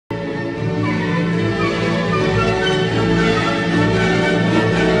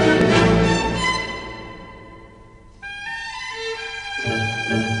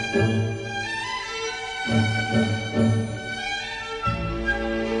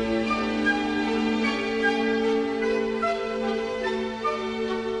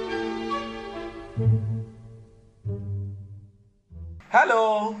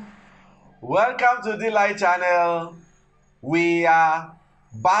Hello, welcome to the Light Channel. We are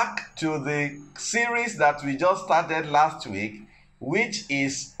back to the series that we just started last week, which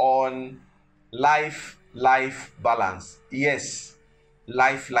is on life balance. Yes,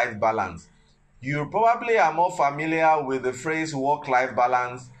 life balance. You probably are more familiar with the phrase work-life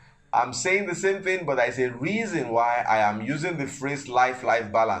balance. I'm saying the same thing, but there's a reason why I am using the phrase life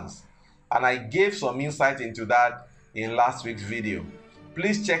balance. And I gave some insight into that in last week's video.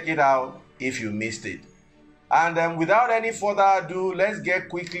 Please check it out if you missed it. And without any further ado, let's get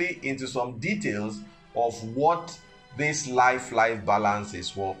quickly into some details of what this life balance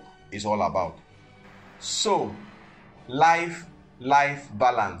is all about. So, life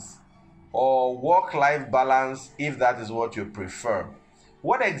balance, or work-life balance, if that is what you prefer.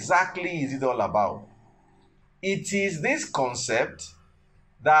 What exactly is it all about? It is this concept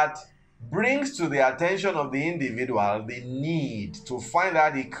that brings to the attention of the individual the need to find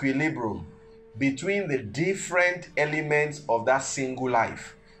that equilibrium between the different elements of that single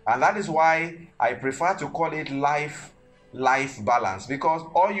life. And that is why I prefer to call it life balance, because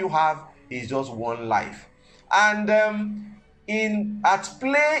all you have is just one life. And at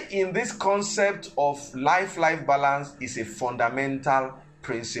play in this concept of life balance is a fundamental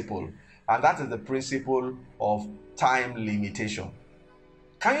principle, and that is the principle of time limitation.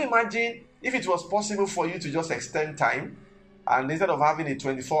 Can you imagine if it was possible for you to just extend time, and instead of having a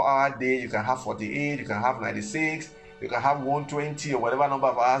 24-hour day, you can have 48, you can have 96, you can have 120, or whatever number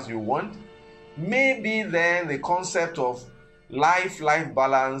of hours you want? Maybe then the concept of life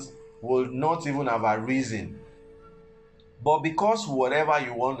balance will not even have arisen. But because whatever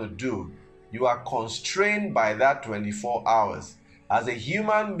you want to do, you are constrained by that 24 hours. As a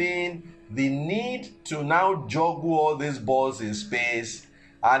human being, the need to now juggle all these balls in space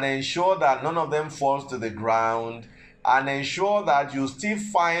and ensure that none of them falls to the ground, and ensure that you still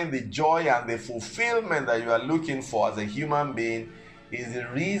find the joy and the fulfillment that you are looking for as a human being, is the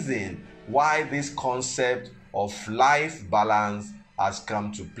reason why this concept of life balance has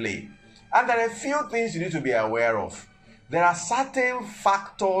come to play. And there are a few things you need to be aware of. There are certain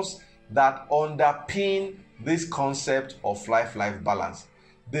factors that underpin this concept of life balance.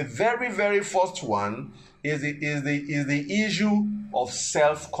 The very first one is the issue of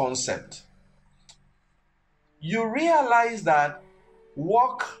self-concept. You realize that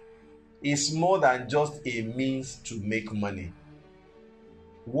work is more than just a means to make money.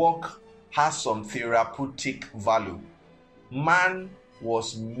 Work has some therapeutic value. Man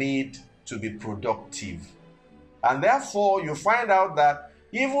was made to be productive. And therefore, you find out that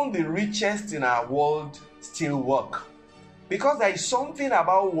even the richest in our world still work. Because there is something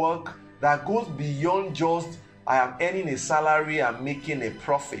about work that goes beyond just I am earning a salary and making a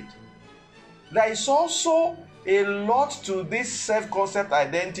profit. There is also a lot to this self-concept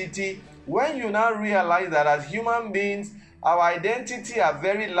identity when you now realize that as human beings, our identity are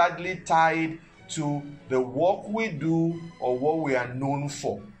very largely tied to the work we do or what we are known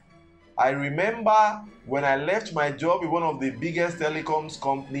for. I remember when I left my job in one of the biggest telecoms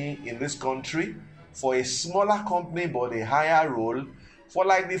company in this country for a smaller company but a higher role. For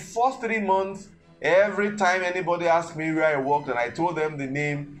like the first 3 months, every time anybody asked me where I worked and I told them the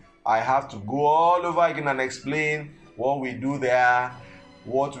name, I have to go all over again and explain what we do there,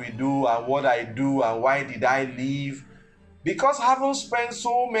 what we do and what I do and why did I leave. Because having spent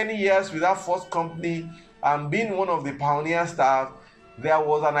so many years with that first company and being one of the pioneer staff, there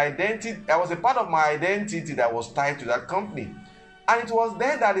was a part of my identity that was tied to that company. And it was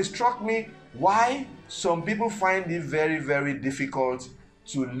then that it struck me why some people find it very difficult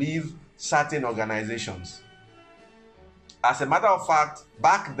to leave certain organizations. As a matter of fact,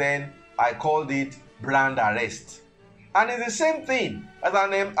 back then I called it brand arrest. And it's the same thing. As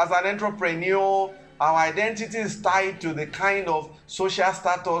an entrepreneur, our identity is tied to the kind of social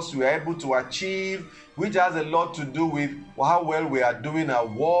status we are able to achieve, which has a lot to do with how well we are doing our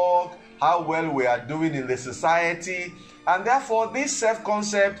work, how well we are doing in the society. And therefore, this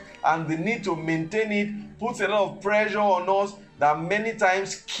self-concept and the need to maintain it puts a lot of pressure on us that many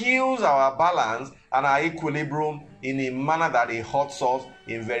times kills our balance and our equilibrium in a manner that it hurts us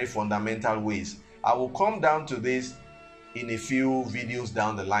in very fundamental ways. I will come down to this in a few videos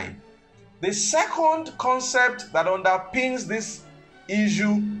down the line. The second concept that underpins this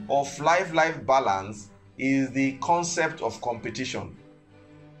issue of life balance is the concept of competition.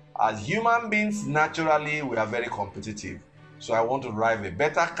 As human beings, naturally, we are very competitive. So I want to drive a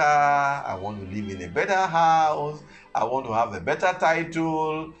better car, I want to live in a better house, I want to have a better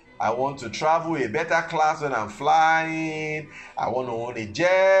title, I want to travel a better class when I'm flying, I want to own a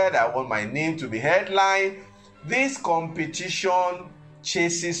jet, I want my name to be headline. This competition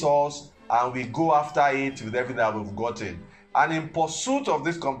chases us and we go after it with everything that we've gotten. And in pursuit of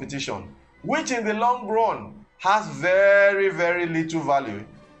this competition, which in the long run has very, very little value,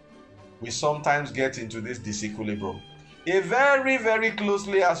 we sometimes get into this disequilibrium. A very, very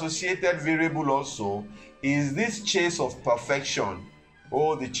closely associated variable also is this chase of perfection.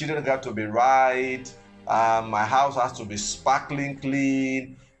 Oh, the children got to be right. My house has to be sparkling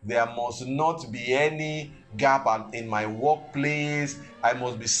clean. There must not be any gap in my workplace. I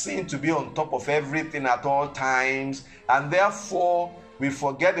must be seen to be on top of everything at all times. And therefore, we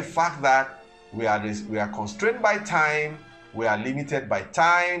forget the fact that we are constrained by time. We are limited by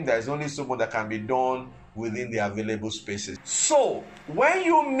time. There is only so much that can be done within the available spaces. So, when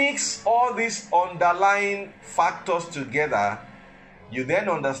you mix all these underlying factors together, you then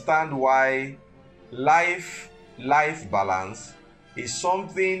understand why life balance is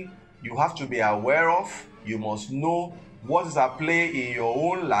something you have to be aware of. You must know what is at play in your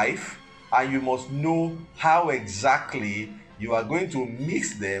own life, and you must know how exactly you are going to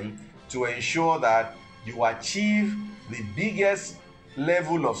mix them to ensure that you achieve the biggest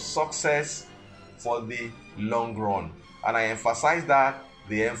level of success for the long run. And I emphasize that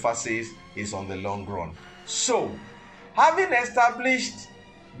the emphasis is on the long run. So, having established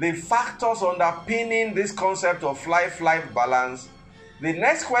the factors underpinning this concept of life balance, the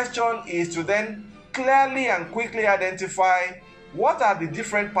next question is to then clearly and quickly identify what are the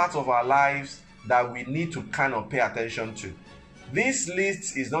different parts of our lives that we need to kind of pay attention to. This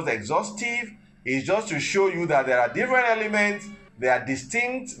list is not exhaustive. It's just to show you that there are different elements, they are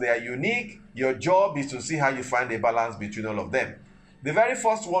distinct, they are unique. Your job is to see how you find a balance between all of them. The very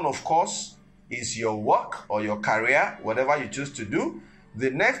first one, of course, is your work or your career, whatever you choose to do. The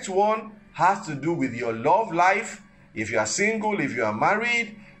next one has to do with your love life, if you are single, if you are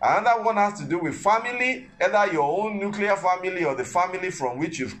married. Another one has to do with family, either your own nuclear family or the family from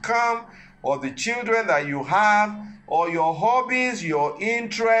which you've come, or the children that you have, or your hobbies, your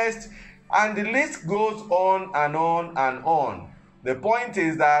interests, and the list goes on and on and on. The point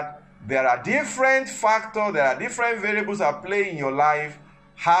is that there are different factors, there are different variables at play in your life.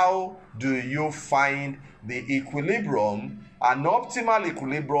 How do you find the equilibrium, an optimal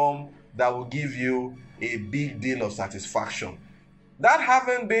equilibrium that will give you a big deal of satisfaction? That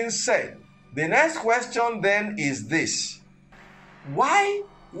having been said, the next question then is this.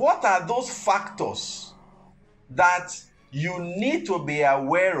 What are those factors that you need to be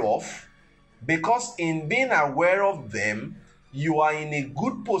aware of? Because in being aware of them, you are in a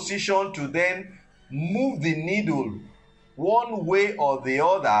good position to then move the needle one way or the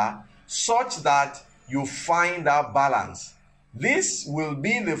other such that you find that balance. This will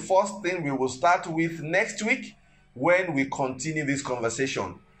be the first thing we will start with next week when we continue this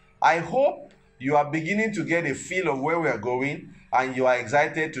conversation. I hope you are beginning to get a feel of where we are going and you are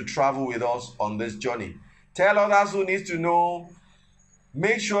excited to travel with us on this journey. Tell others who need to know.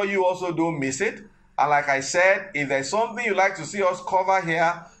 Make sure you also don't miss it. And like I said, if there's something you'd like to see us cover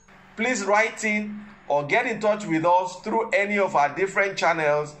here, please write in or get in touch with us through any of our different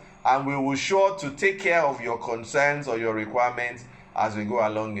channels, and we will sure to take care of your concerns or your requirements as we go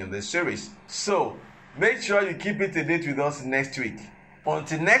along in this series. So make sure you keep it a date with us next week.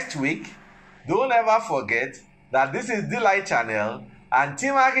 Until next week, don't ever forget that this is Delight Channel and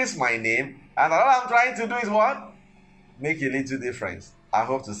T-Mac is my name, and all I'm trying to do is what? Make a little difference. I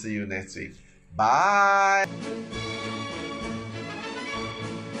hope to see you next week. Bye.